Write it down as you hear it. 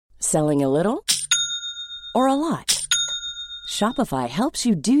Selling a little or a lot? Shopify helps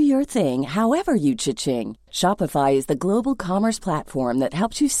you do your thing however you cha-ching. Shopify is the global commerce platform that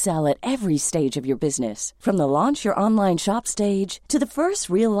helps you sell at every stage of your business. From the launch your online shop stage to the first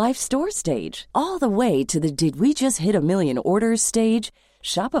real-life store stage, all the way to the did we just hit a million orders stage.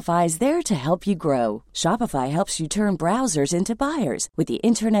 Shopify is there to help you grow. Shopify helps you turn browsers into buyers with the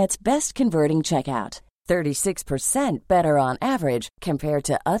internet's best converting checkout. 36% better on average compared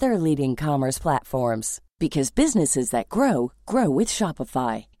to other leading commerce platforms. Because businesses that grow, grow with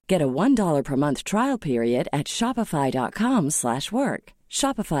Shopify. Get a $1 per month trial period at shopify.com/work.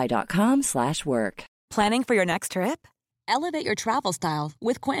 Shopify.com/work. Planning for your next trip? Elevate your travel style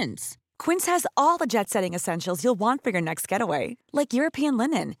with Quince. Quince has all the jet-setting essentials you'll want for your next getaway, like European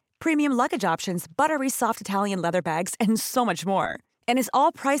linen, premium luggage options, buttery soft Italian leather bags, and so much more. And is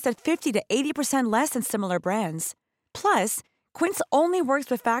all priced at 50 to 80% less than similar brands. Plus, Quince only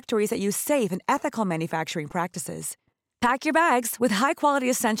works with factories that use safe and ethical manufacturing practices. Pack your bags with high-quality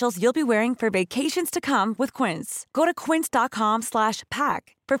essentials you'll be wearing for vacations to come with Quince. Go to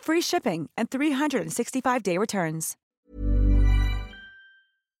quince.com/pack for free shipping and 365-day returns.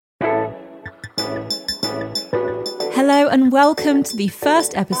 Hello and welcome to the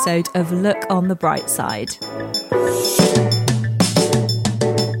first episode of Look on the Bright Side.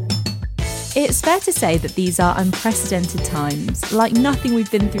 It's fair to say that these are unprecedented times, like nothing we've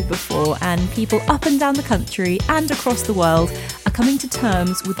been through before, and people up and down the country and across the world are coming to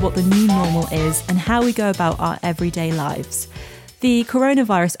terms with what the new normal is and how we go about our everyday lives. The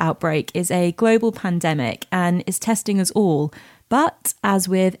coronavirus outbreak is a global pandemic and is testing us all. But as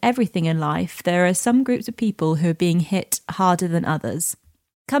with everything in life, there are some groups of people who are being hit harder than others.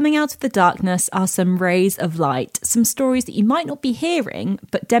 Coming out of the darkness are some rays of light, some stories that you might not be hearing,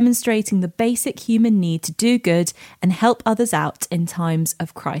 but demonstrating the basic human need to do good and help others out in times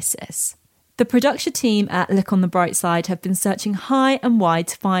of crisis. The production team at Look on the Bright Side have been searching high and wide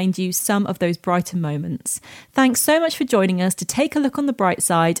to find you some of those brighter moments. Thanks so much for joining us to take a look on the bright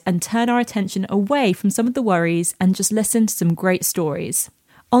side and turn our attention away from some of the worries and just listen to some great stories.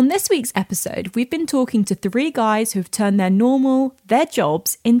 On this week's episode, we've been talking to 3 guys who have turned their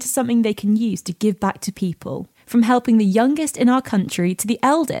jobs, into something they can use to give back to people. From helping the youngest in our country to the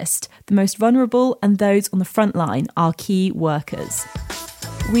eldest, the most vulnerable and those on the front line, our key workers.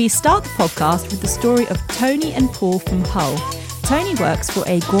 We start the podcast with the story of Tony and Paul from Hull. Tony works for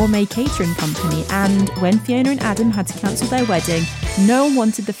a gourmet catering company, and when Fiona and Adam had to cancel their wedding, no one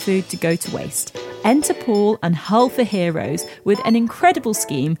wanted the food to go to waste. Enter Paul and Hull for Heroes with an incredible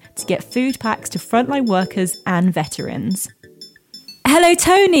scheme to get food packs to frontline workers and veterans. Hello,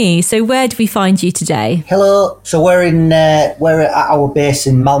 Tony. So where do we find you today? Hello. So we're at our base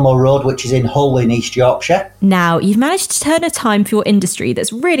in Malmo Road, which is in Hull in East Yorkshire. Now, you've managed to turn a time for your industry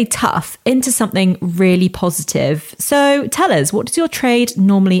that's really tough into something really positive. So tell us, what does your trade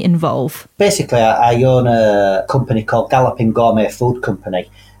normally involve? Basically, I own a company called Galloping Gourmet Food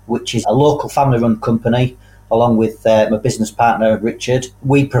Company, which is a local family-run company, along with my business partner, Richard.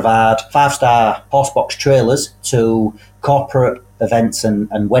 We provide 5-star horsebox trailers to corporate events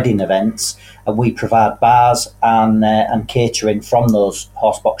and wedding events, and we provide bars and catering from those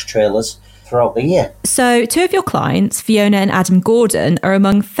horsebox trailers throughout the year. So 2 of your clients, Fiona and Adam Gordon, are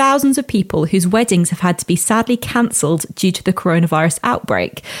among thousands of people whose weddings have had to be sadly cancelled due to the coronavirus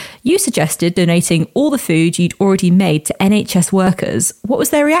outbreak. You suggested donating all the food you'd already made to NHS workers. What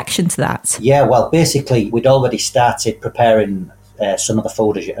was their reaction to that? Yeah, well, basically, we'd already started preparing some of the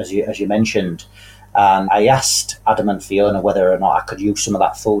food, as you mentioned. And I asked Adam and Fiona whether or not I could use some of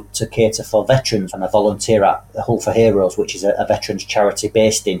that food to cater for veterans, and I volunteer at Hull for Heroes, which is a veterans charity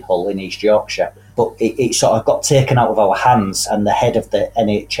based in Hull in East Yorkshire. But it sort of got taken out of our hands, and the head of the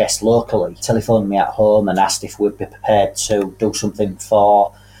NHS locally telephoned me at home and asked if we'd be prepared to do something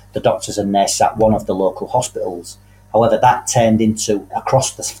for the doctors and nurses at one of the local hospitals. However, that turned into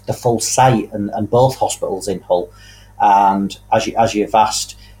across the full site and both hospitals in Hull. And as you've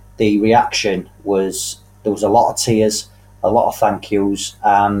asked, the reaction was, there was a lot of tears, a lot of thank yous,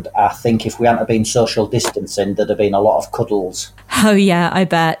 and I think if we hadn't been social distancing, there'd have been a lot of cuddles. Oh yeah, I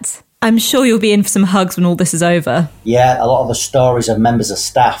bet. I'm sure you'll be in for some hugs when all this is over. Yeah, a lot of the stories of members of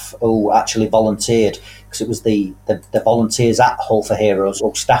staff who actually volunteered, because it was the volunteers at Hull for Heroes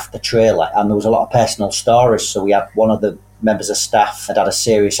who staffed the trailer, and there was a lot of personal stories. So we had one of the members of staff had a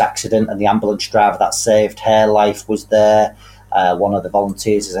serious accident, and the ambulance driver that saved her life was there. One of the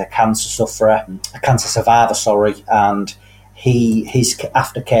volunteers is a cancer survivor, and his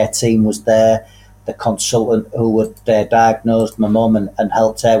aftercare team was there. The consultant who had diagnosed my mum and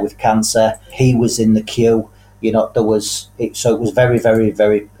helped her with cancer, he was in the queue There was so it was very, very,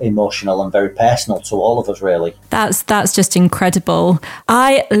 very emotional and very personal to all of us, really. That's just incredible.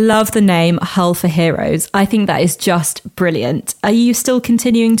 I love the name Hull for Heroes. I think that is just brilliant. Are you still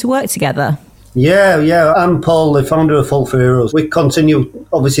continuing to work together? Yeah. I'm Paul, the founder of Hull for Heroes. We continue.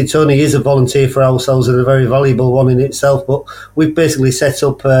 Obviously, Tony is a volunteer for ourselves and a very valuable one in itself, but we've basically set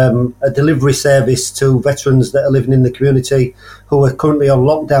up a delivery service to veterans that are living in the community who are currently on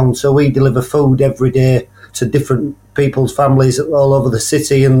lockdown. So we deliver food every day to different people's families all over the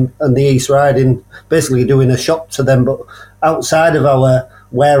city and the East Riding, basically doing a shop to them. But outside of our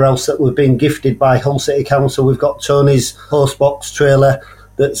warehouse that we've been gifted by Hull City Council, we've got Tony's Horse Box trailer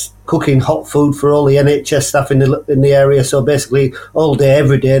that's cooking hot food for all the NHS staff in the area. So basically all day,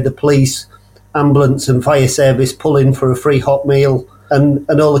 every day, the police, ambulance and fire service pull in for a free hot meal. And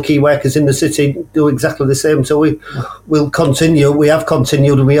all the key workers in the city do exactly the same. So we'll continue. We have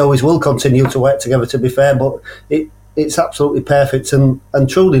continued, and we always will continue to work together, to be fair. But it's absolutely perfect and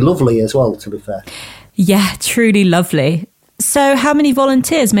truly lovely as well, to be fair. Yeah, truly lovely. So how many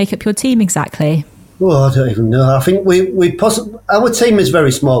volunteers make up your team exactly? Oh, I don't even know. I think our team is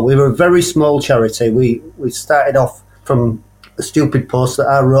very small. We were a very small charity. We started off from a stupid post that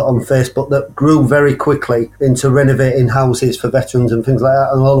I wrote on Facebook that grew very quickly into renovating houses for veterans and things like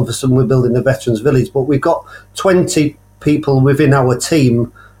that, and all of a sudden we're building a veterans village. But we've got 20 people within our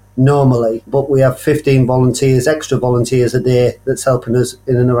team normally, but we have 15 volunteers, extra volunteers a day that's helping us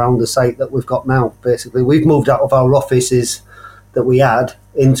in and around the site that we've got now. Basically, we've moved out of our offices that we had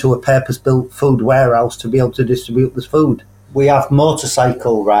into a purpose-built food warehouse to be able to distribute this food. We have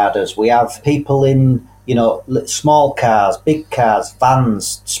motorcycle riders, we have people in small cars, big cars,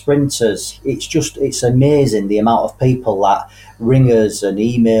 vans, sprinters. It's amazing the amount of people that ring us and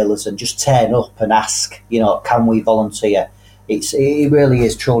email us and just turn up and ask, can we volunteer? It really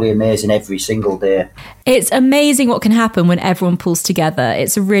is truly amazing every single day. It's amazing what can happen when everyone pulls together.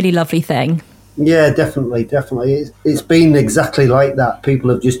 It's a really lovely thing. Yeah, definitely. It's been exactly like that. People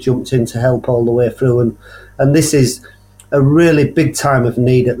have just jumped in to help all the way through, and this is a really big time of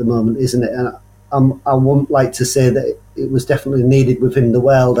need at the moment, isn't it? And I wouldn't like to say that it was definitely needed within the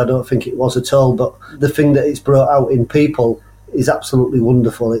world. I don't think it was at all. But the thing that it's brought out in people is absolutely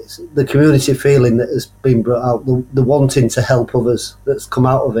wonderful. It's the community feeling that has been brought out, the wanting to help others that's come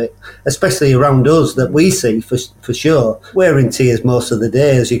out of it, especially around us that we see for sure. We're in tears most of the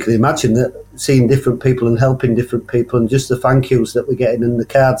day, as you can imagine, that seeing different people and helping different people, and just the thank yous that we're getting and the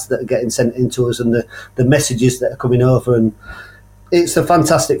cards that are getting sent into us and the messages that are coming over. And it's a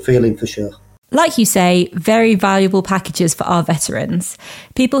fantastic feeling for sure. Like you say, very valuable packages for our veterans,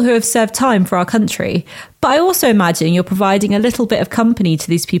 people who have served time for our country. But I also imagine you're providing a little bit of company to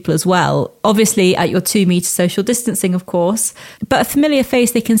these people as well. Obviously at your 2-metre social distancing, of course, but a familiar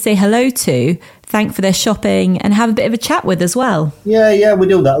face they can say hello to, thank for their shopping and have a bit of a chat with as well. Yeah, we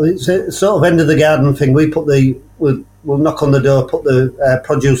do that. It's a sort of end of the garden thing. We'll knock on the door, put the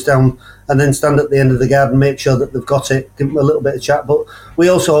produce down, and then stand at the end of the garden, make sure that they've got it, give them a little bit of chat. But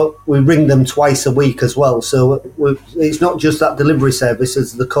we ring them twice a week as well. So it's not just that delivery service,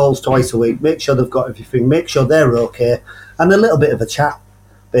 it's the calls twice a week. Make sure they've got everything, make sure they're okay, and a little bit of a chat,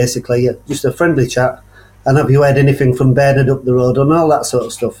 basically, just a friendly chat. And have you heard anything from Bernard up the road and all that sort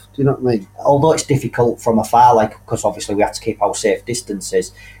of stuff? Do you know what I mean? Although it's difficult from afar, because obviously we have to keep our safe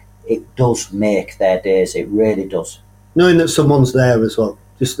distances, it does make their days, it really does. Knowing that someone's there as well.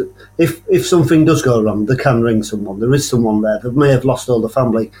 Just if something does go wrong, they can ring someone. There is someone there. They may have lost all the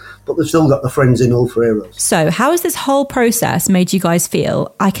family, but they've still got the friends in Hull for Heroes. So how has this whole process made you guys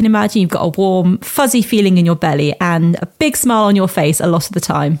feel? I can imagine you've got a warm, fuzzy feeling in your belly and a big smile on your face a lot of the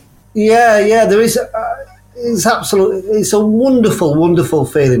time. Yeah, there is. It's a wonderful, wonderful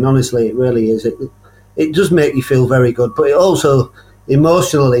feeling, honestly. It really is. It does make you feel very good, but it also,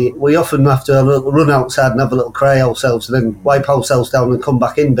 emotionally, we often have to run outside and have a little cry ourselves and then wipe ourselves down and come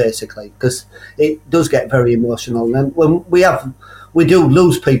back in, basically, because it does get very emotional. And then when we do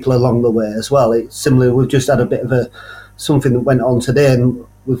lose people along the way as well. It's similar. We've just had a bit of something that went on today, and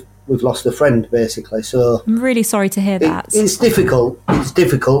we've lost a friend, basically. So I'm really sorry to hear that. It's difficult,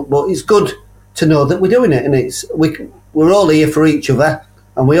 but it's good to know that we're doing it, and we're all here for each other,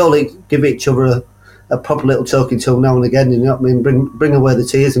 and we all give each other a proper little talking to now and again, you know what I mean? Bring away the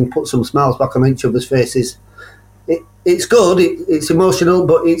tears and put some smiles back on each other's faces. It's good, it's emotional,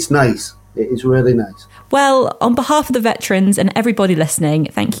 but it's nice. It is really nice. Well, on behalf of the veterans and everybody listening,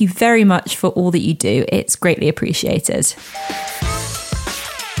 thank you very much for all that you do. It's greatly appreciated.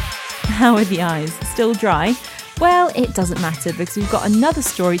 How are the eyes? Still dry? Well, it doesn't matter because we've got another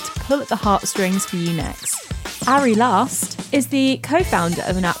story to pull at the heartstrings for you next. Ari Last is the co-founder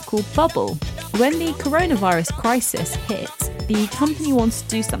of an app called Bubble. When the coronavirus crisis hit, the company wants to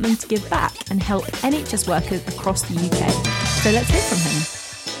do something to give back and help NHS workers across the UK. So let's hear from him.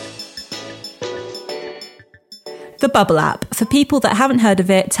 The Bubble app. For people that haven't heard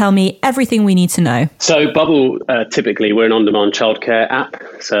of it, tell me everything we need to know. So Bubble, typically, we're an on-demand childcare app.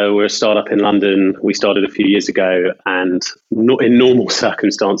 So we're a startup in London. We started a few years ago, and in normal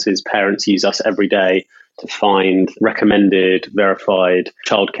circumstances, parents use us every day to find recommended, verified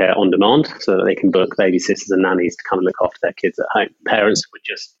childcare on demand so that they can book babysitters and nannies to come and look after their kids at home. Parents would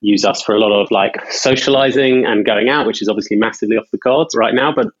just use us for a lot of socializing and going out, which is obviously massively off the cards right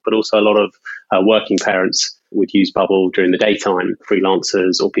now, but also a lot of working parents would use Bubble during the daytime,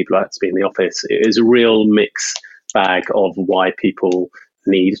 freelancers or people who have to be in the office. It is a real mix bag of why people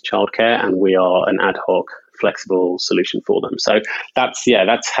need childcare, and we are an ad hoc flexible solution for them. So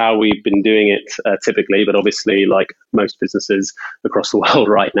that's how we've been doing it typically, but obviously, like most businesses across the world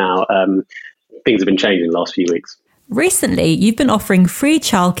right now, things have been changing the last few weeks. Recently, you've been offering free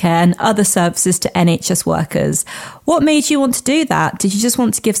childcare and other services to NHS workers. What made you want to do that? Did you just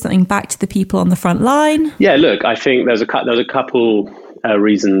want to give something back to the people on the front line? Yeah, look, I think there's a couple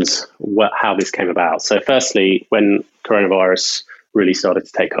reasons how this came about. So firstly, when coronavirus really started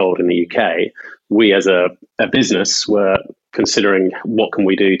to take hold in the UK, we as a business were considering what can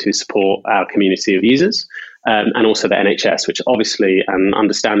we do to support our community of users, and also the NHS, which obviously and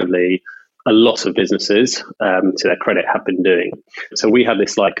understandably a lot of businesses, to their credit, have been doing. So we had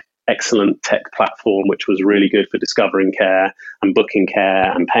this excellent tech platform, which was really good for discovering care and booking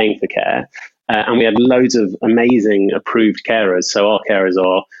care and paying for care. And we had loads of amazing approved carers. So our carers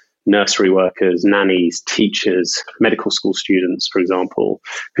are nursery workers, nannies, teachers, medical school students, for example,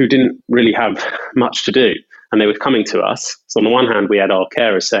 who didn't really have much to do. And they were coming to us. So on the one hand, we had our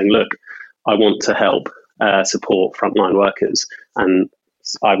carers saying, look, I want to help support frontline workers, and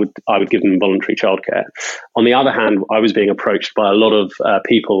I would give them voluntary childcare. On the other hand, I was being approached by a lot of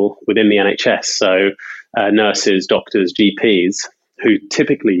people within the NHS, so nurses, doctors, GPs, who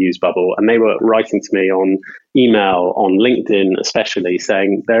typically use Bubble, and they were writing to me on email, on LinkedIn especially,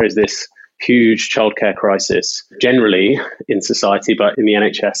 saying there is this huge childcare crisis generally in society, but in the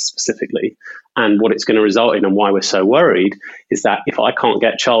NHS specifically. And what it's going to result in, and why we're so worried, is that if I can't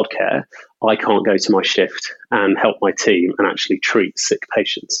get childcare, I can't go to my shift and help my team and actually treat sick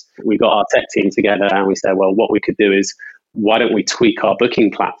patients. We got our tech team together and we said, well, what we could do is, why don't we tweak our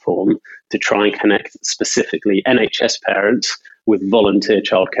booking platform to try and connect specifically NHS parents with volunteer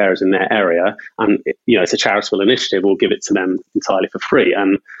childcarers in their area? And it's a charitable initiative. We'll give it to them entirely for free.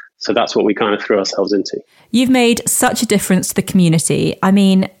 And so that's what we kind of threw ourselves into. You've made such a difference to the community. I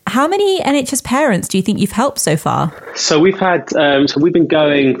mean, how many NHS parents do you think you've helped so far? So we've had, we've been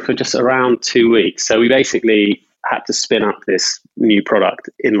going for just around 2 weeks. So we basically had to spin up this new product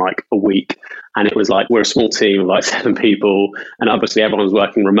in a week. And it was we're a small team of 7 people. And obviously everyone was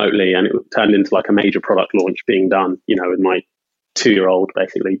working remotely, and it turned into a major product launch being done, with my 2-year-old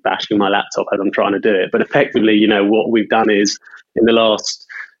basically bashing my laptop as I'm trying to do it. But effectively, what we've done is, in the last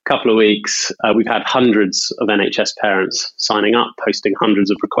couple of weeks, we've had hundreds of NHS parents signing up, posting hundreds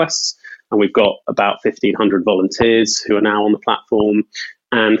of requests, and we've got about 1,500 volunteers who are now on the platform.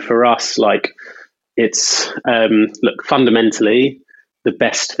 And for us, it's fundamentally the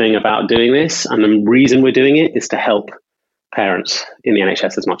best thing about doing this, and the reason we're doing it, is to help parents in the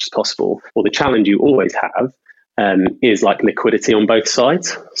NHS as much as possible. Well, the challenge you always have is liquidity on both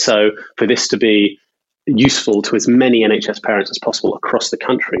sides. So for this to be useful to as many NHS parents as possible across the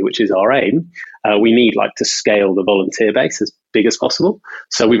country, which is our aim, we need to scale the volunteer base as big as possible.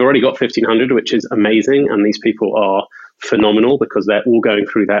 So we've already got 1,500, which is amazing, and these people are phenomenal because they're all going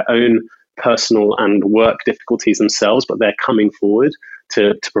through their own personal and work difficulties themselves, but they're coming forward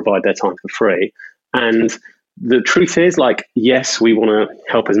to provide their time for free. And the truth is, yes, we want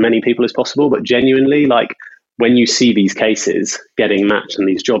to help as many people as possible, but genuinely, when you see these cases getting matched and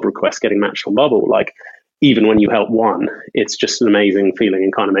these job requests getting matched on Bubble, even when you help one, it's just an amazing feeling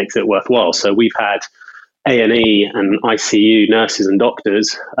and kind of makes it worthwhile. So we've had A&E and ICU nurses and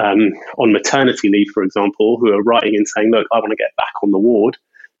doctors on maternity leave, for example, who are writing in saying, look, I want to get back on the ward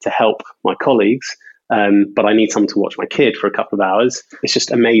to help my colleagues, but I need someone to watch my kid for a couple of hours. It's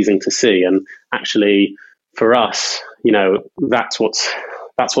just amazing to see. And actually, for us, that's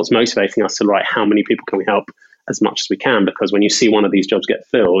what's motivating us to write how many people can we help as much as we can, because when you see one of these jobs get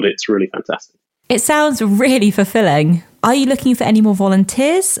filled, it's really fantastic. It sounds really fulfilling. Are you looking for any more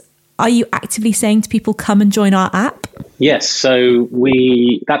volunteers? Are you actively saying to people, come and join our app? Yes. So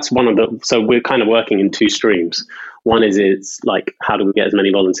we're kind of working in 2 streams. One is how do we get as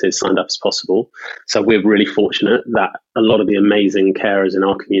many volunteers signed up as possible? So we're really fortunate that a lot of the amazing carers in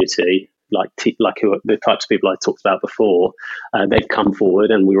our community the types of people I talked about before, they've come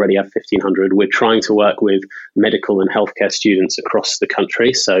forward, and we already have 1,500. We're trying to work with medical and healthcare students across the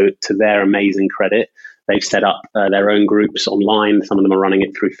country. So to their amazing credit, they've set up their own groups online. Some of them are running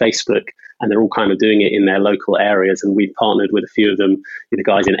it through Facebook, and they're all kind of doing it in their local areas. And we've partnered with a few of them. The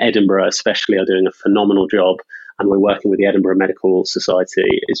guys in Edinburgh especially are doing a phenomenal job. And we're working with the Edinburgh Medical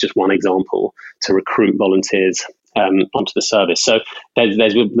Society. It's just one example to recruit volunteers onto the service. So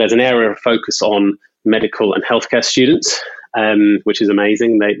there's an area of focus on medical and healthcare students, which is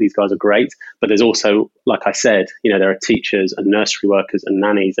amazing. These guys are great. But there's also, like I said, there are teachers and nursery workers and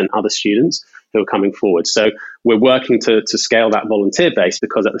nannies and other students who are coming forward. So we're working to scale that volunteer base,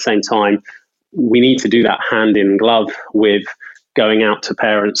 because at the same time, we need to do that hand in glove with going out to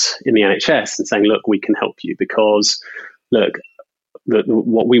parents in the NHS and saying, look, we can help you, because look,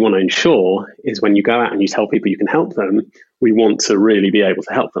 what we want to ensure is when you go out and you tell people you can help them, we want to really be able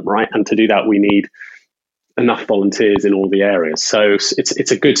to help them, right? And to do that, we need enough volunteers in all the areas. So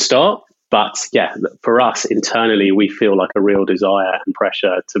it's a good start, but yeah, for us internally, we feel like a real desire and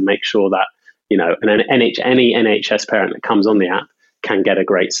pressure to make sure that, any NHS parent that comes on the app can get a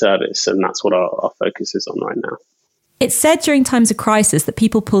great service. And that's what our focus is on right now. It's said during times of crisis that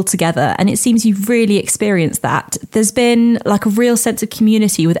people pull together, and it seems you've really experienced that. There's been like a real sense of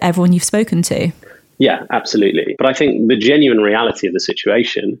community with everyone you've spoken to. Yeah, absolutely. But I think the genuine reality of the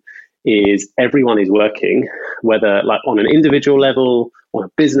situation is everyone is working, whether like on an individual level, on a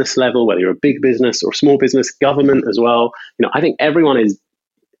business level, whether you're a big business or small business, government as well. I think everyone is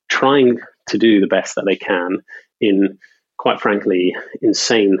trying to do the best that they can in, quite frankly,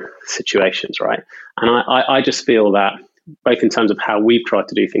 insane situations, right? And I just feel that both in terms of how we've tried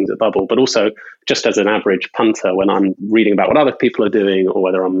to do things at Bubble, but also just as an average punter, when I'm reading about what other people are doing or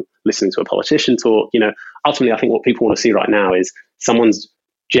whether I'm listening to a politician talk, ultimately I think what people want to see right now is someone's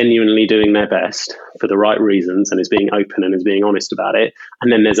genuinely doing their best for the right reasons and is being open and is being honest about it.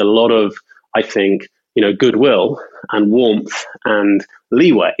 And then there's a lot of, I think, goodwill and warmth and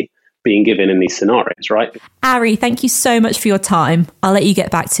leeway being given in these scenarios, right? Ari, thank you so much for your time. I'll let you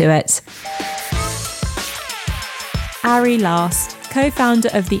get back to it. Ari Last, co-founder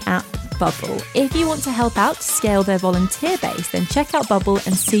of the app Bubble. If you want to help out to scale their volunteer base, then check out Bubble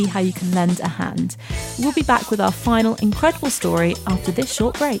and see how you can lend a hand. We'll be back with our final incredible story after this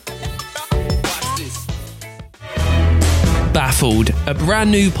short break. Baffled, a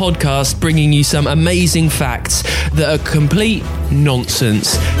brand new podcast bringing you some amazing facts that are complete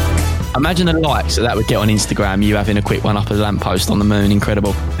nonsense. Imagine the likes that would get on Instagram, you having a quick one up a lamppost on the moon.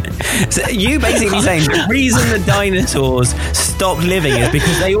 Incredible. So you basically saying the reason the dinosaurs stopped living is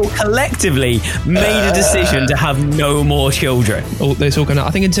because they all collectively made a decision to have no more children. It's all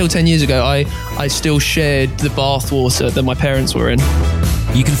I think until 10 years ago, I still shared the bathwater that my parents were in.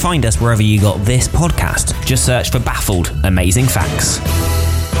 You can find us wherever you got this podcast. Just search for Baffled Amazing Facts.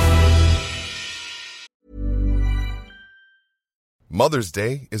 Mother's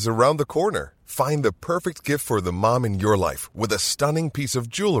Day is around the corner. Find the perfect gift for the mom in your life with a stunning piece of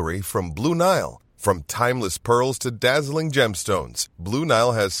jewelry from Blue Nile. From timeless pearls to dazzling gemstones, Blue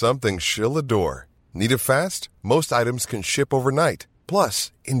Nile has something she'll adore. Need it fast? Most items can ship overnight.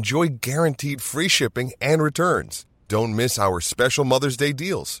 Plus, enjoy guaranteed free shipping and returns. Don't miss our special Mother's Day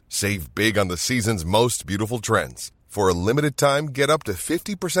deals. Save big on the season's most beautiful trends. For a limited time, get up to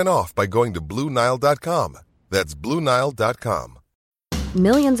 50% off by going to BlueNile.com. That's BlueNile.com.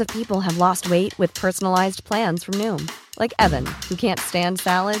 Millions of people have lost weight with personalized plans from Noom. Like Evan, who can't stand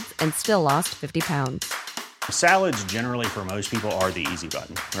salads and still lost 50 pounds. Salads generally for most people are the easy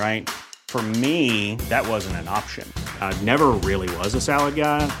button, right? For me, that wasn't an option. I never really was a salad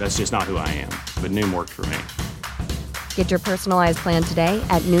guy. That's just not who I am. But Noom worked for me. Get your personalized plan today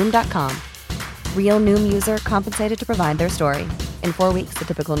at Noom.com. Real Noom user compensated to provide their story. In 4 weeks, the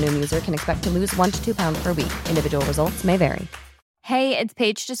typical Noom user can expect to lose 1 to 2 pounds per week. Individual results may vary. Hey, it's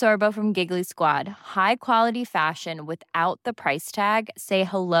Paige DeSorbo from Giggly Squad. High quality fashion without the price tag. Say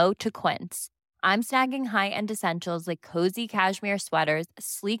hello to Quince. I'm snagging high-end essentials like cozy cashmere sweaters,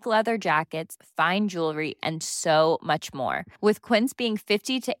 sleek leather jackets, fine jewelry, and so much more. With Quince being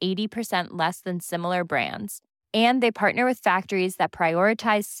 50 to 80% less than similar brands. And they partner with factories that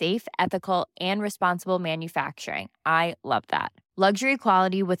prioritize safe, ethical, and responsible manufacturing. I love that. Luxury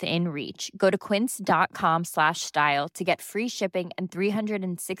quality within reach. Go to quince.com/style to get free shipping and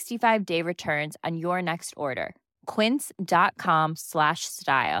 365-day returns on your next order.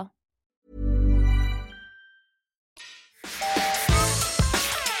 Quince.com/style.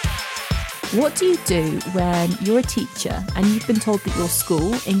 What do you do when you're a teacher and you've been told that your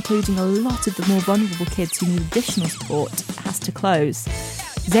school, including a lot of the more vulnerable kids who need additional support, has to close?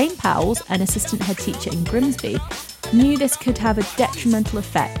 Zane Powles, an assistant head teacher in Grimsby, knew this could have a detrimental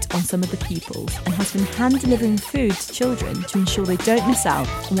effect on some of the pupils and has been hand-delivering food to children to ensure they don't miss out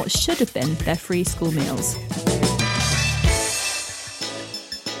on what should have been their free school meals.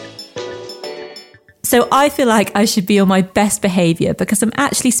 So I feel like I should be on my best behaviour because I'm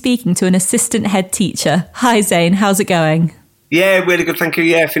actually speaking to an assistant head teacher. Hi Zane, how's it going? Yeah, really good, thank you.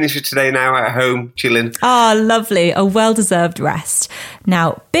 Yeah, finished for today now at home, chilling. Ah, lovely. A well-deserved rest.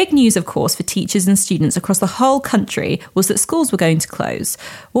 Now, big news, of course, for teachers and students across the whole country was that schools were going to close.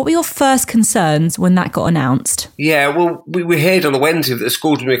 What were your first concerns when that got announced? Yeah, well, we heard on the Wednesday that the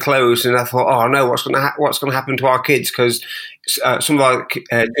schools were going to close, and I thought, oh no, what's going to happen to our kids? Because some of our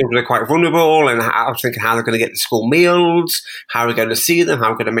children are quite vulnerable, and I was thinking how they're going to get the school meals, how are we going to see them, how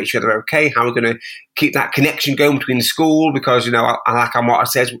are we going to make sure they're okay, how are we going to keep that connection going between the school, because, you know, I like our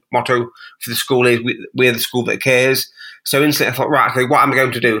motto for the school is we're the school that cares. So instantly I thought, right, okay, what am I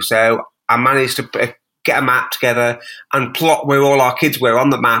going to do? So I managed to get a map together and plot where all our kids were on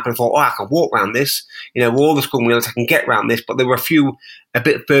the map, and I thought, oh, I can walk around this, you know, with all the school meals, I can get around this, but there were a few a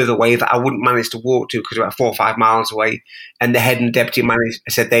bit further away that I wouldn't manage to walk to because they were about 4 or 5 miles away, and the head and deputy manager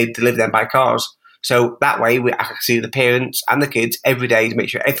said they'd deliver them by cars. So that way I could see the parents and the kids every day to make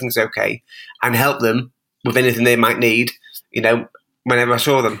sure everything's okay and help them with anything they might need, you know, whenever I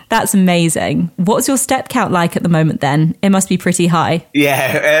saw them. That's amazing. What's your step count like at the moment then? It must be pretty high.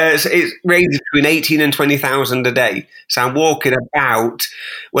 Yeah, it ranges between 18 and 20,000 a day. So I'm walking about,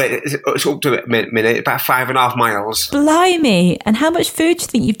 it's up to a minute, about 5.5 miles. Blimey. And how much food do you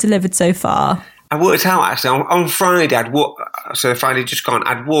think you've delivered so far? I worked out actually on Friday, Friday just gone,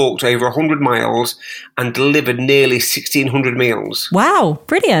 I'd walked over 100 miles and delivered nearly 1,600 meals. Wow,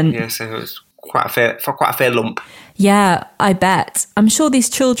 brilliant. Yeah, so it was quite a fair lump. Yeah, I bet. I'm sure these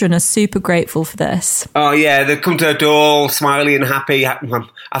children are super grateful for this. Oh yeah, they come to the door all smiley and happy. I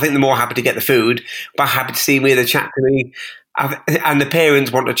think they're more happy to get the food, but happy to see me, they chat to me. And the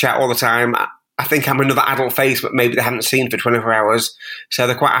parents want to chat all the time. I think I'm another adult face, but maybe they haven't seen for 24 hours. So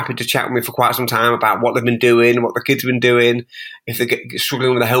they're quite happy to chat with me for quite some time about what they've been doing, what the kids have been doing, if they're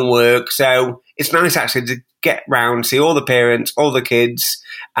struggling with their homework. So it's nice actually to get round, see all the parents, all the kids.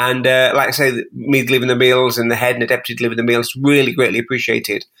 And like I say, me delivering the meals and the head and the deputy delivering the meals, really greatly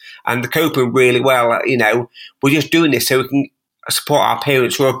appreciated. And they're coping really well. You know, we're just doing this so we can support our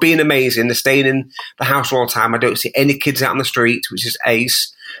parents who are being amazing. They're staying in the house all the time. I don't see any kids out on the street, which is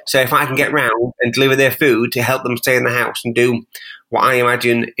ace. So if I can get round and deliver their food to help them stay in the house and do what I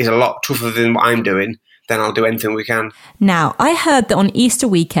imagine is a lot tougher than what I'm doing, then I'll do anything we can. Now, I heard that on Easter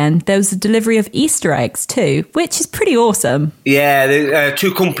weekend, there was a delivery of Easter eggs too, which is pretty awesome. Yeah, there are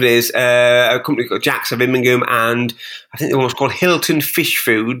two companies, a company called Jack's of Immingham and I think the one was called Hilton Fish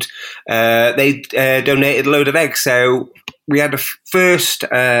Food. They donated a load of eggs. So we had the first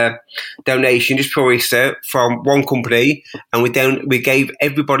donation just before Easter from one company, and we gave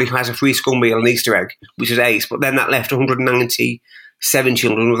everybody who has a free school meal an Easter egg, which is ace. But then that left 197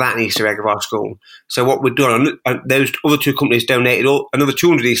 children without an Easter egg of our school. So what we've done, those other two companies donated another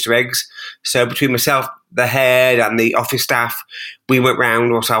 200 Easter eggs. So between myself, the head, and the office staff, we went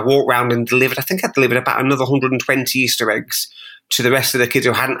round. Also, I walked round and delivered. I think I delivered about another 120 Easter eggs to the rest of the kids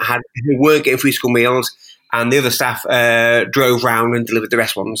who weren't getting free school meals. And the other staff drove round and delivered the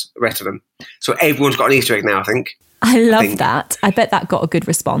rest of them. So everyone's got an Easter egg now, I think. I love that. I bet that got a good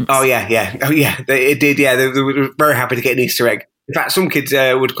response. Oh, yeah. It did, yeah. They were very happy to get an Easter egg. In fact, some kids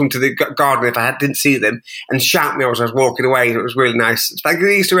would come to the garden if I didn't see them and shout me as I was walking away. It was really nice. It's like an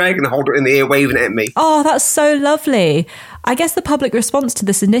Easter egg, and they hold it in the air, waving it at me. Oh, that's so lovely. I guess the public response to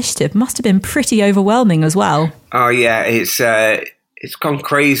this initiative must have been pretty overwhelming as well. Oh, yeah. It's gone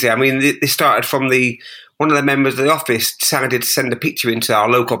crazy. I mean, they started from one of the members of the office decided to send a picture into our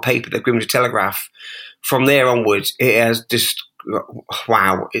local paper, the Grimsby Telegraph. From there onwards, it has just,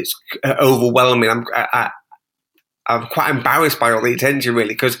 wow, it's overwhelming. I'm quite embarrassed by all the attention,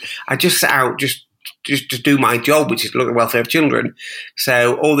 really, because I just set out just to do my job, which is look at the welfare of children.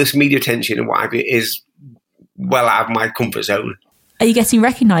 So all this media attention and what have you is well out of my comfort zone. Are you getting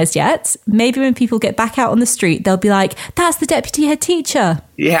recognised yet? Maybe when people get back out on the street, they'll be like, that's the deputy head teacher.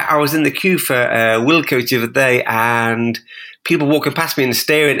 Yeah, I was in the queue for Wilco the other day, and people walking past me and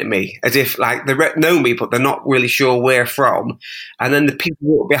staring at me as if like they know me, but they're not really sure where from. And then the people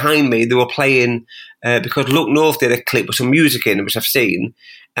walking behind me, they were playing, because Look North did a clip with some music in, which I've seen.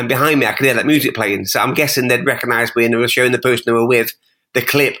 And behind me, I could hear that music playing. So I'm guessing they'd recognise me and they were showing the person they were with the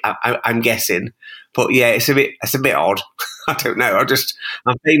clip, I'm guessing. But yeah, it's a bit odd. I don't know.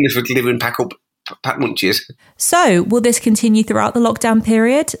 I'm famous for delivering pack up pack munchies. So, will this continue throughout the lockdown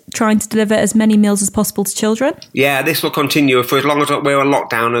period, trying to deliver as many meals as possible to children? Yeah, this will continue for as long as we're on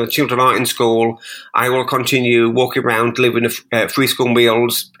lockdown and the children aren't in school. I will continue walking around delivering free school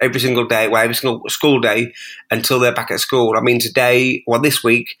meals every single day, every single school day until they're back at school. I mean, this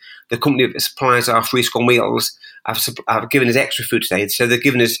week, the company that supplies our free school meals have given us extra food today. So they're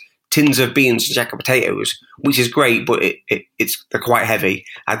giving us tins of beans and jacket potatoes, which is great, but they're quite heavy.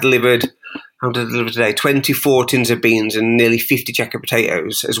 How did I deliver today? 24 tins of beans and nearly 50 jacket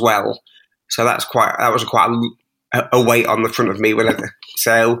potatoes as well. So that was quite a weight on the front of me. But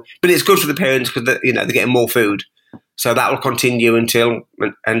it's good for the parents because they're getting more food. So that will continue until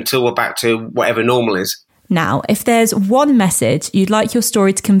we're back to whatever normal is. Now, if there's one message you'd like your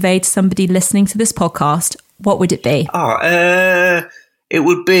story to convey to somebody listening to this podcast, what would it be? It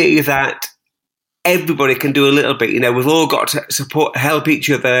would be that everybody can do a little bit. We've all got to help each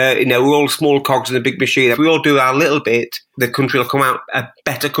other. We're all small cogs in a big machine. If we all do our little bit, the country will come out a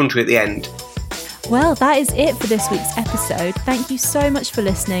better country at the end. Well, that is it for this week's episode. Thank you so much for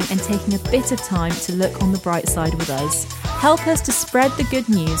listening and taking a bit of time to look on the bright side with us. Help us to spread the good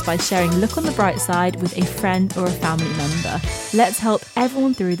news by sharing Look on the Bright Side with a friend or a family member. Let's help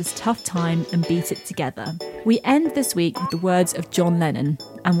everyone through this tough time and beat it together. We end this week with the words of John Lennon,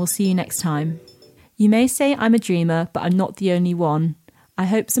 and we'll see you next time. You may say I'm a dreamer, but I'm not the only one. I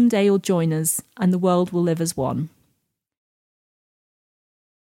hope someday you'll join us and the world will live as one.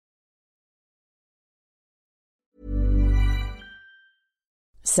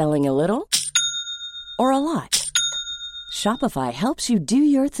 Selling a little or a lot? Shopify helps you do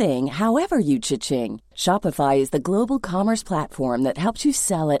your thing however you cha-ching. Shopify is the global commerce platform that helps you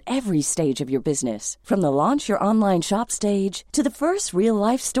sell at every stage of your business. From the launch your online shop stage to the first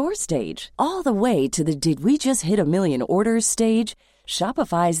real-life store stage, all the way to the did we just hit a million orders stage.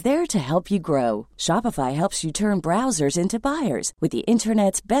 Shopify is there to help you grow. Shopify helps you turn browsers into buyers with the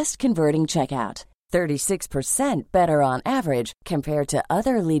internet's best converting checkout. 36% better on average compared to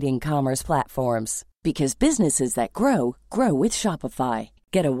other leading commerce platforms. Because businesses that grow, grow with Shopify.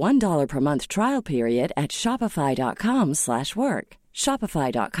 Get a $1 per month trial period at shopify.com/work.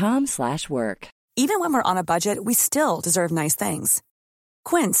 Shopify.com/work. Even when we're on a budget, we still deserve nice things.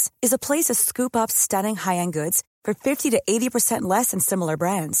 Quince is a place to scoop up stunning high-end goods for 50 to 80% less than similar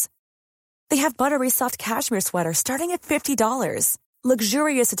brands. They have buttery soft cashmere sweaters starting at $50,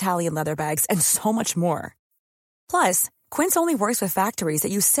 luxurious Italian leather bags, and so much more. Plus, Quince only works with factories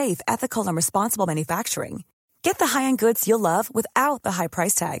that use safe, ethical, and responsible manufacturing. Get the high-end goods you'll love without the high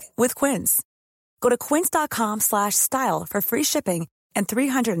price tag with Quince. Go to quince.com/style for free shipping and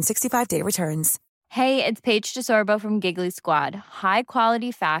 365-day returns. Hey, it's Paige DeSorbo from Giggly Squad. High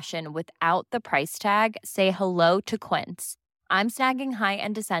quality fashion without the price tag. Say hello to Quince. I'm snagging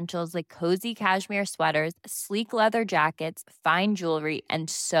high-end essentials like cozy cashmere sweaters, sleek leather jackets, fine jewelry, and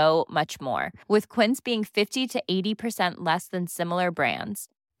so much more. With Quince being 50 to 80% less than similar brands.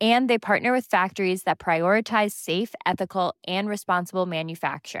 And they partner with factories that prioritize safe, ethical, and responsible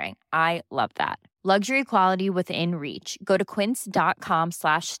manufacturing. I love that. Luxury quality within reach. Go to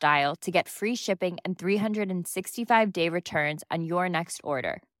quince.com/style to get free shipping and 365-day returns on your next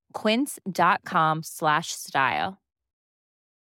order. Quince.com/style.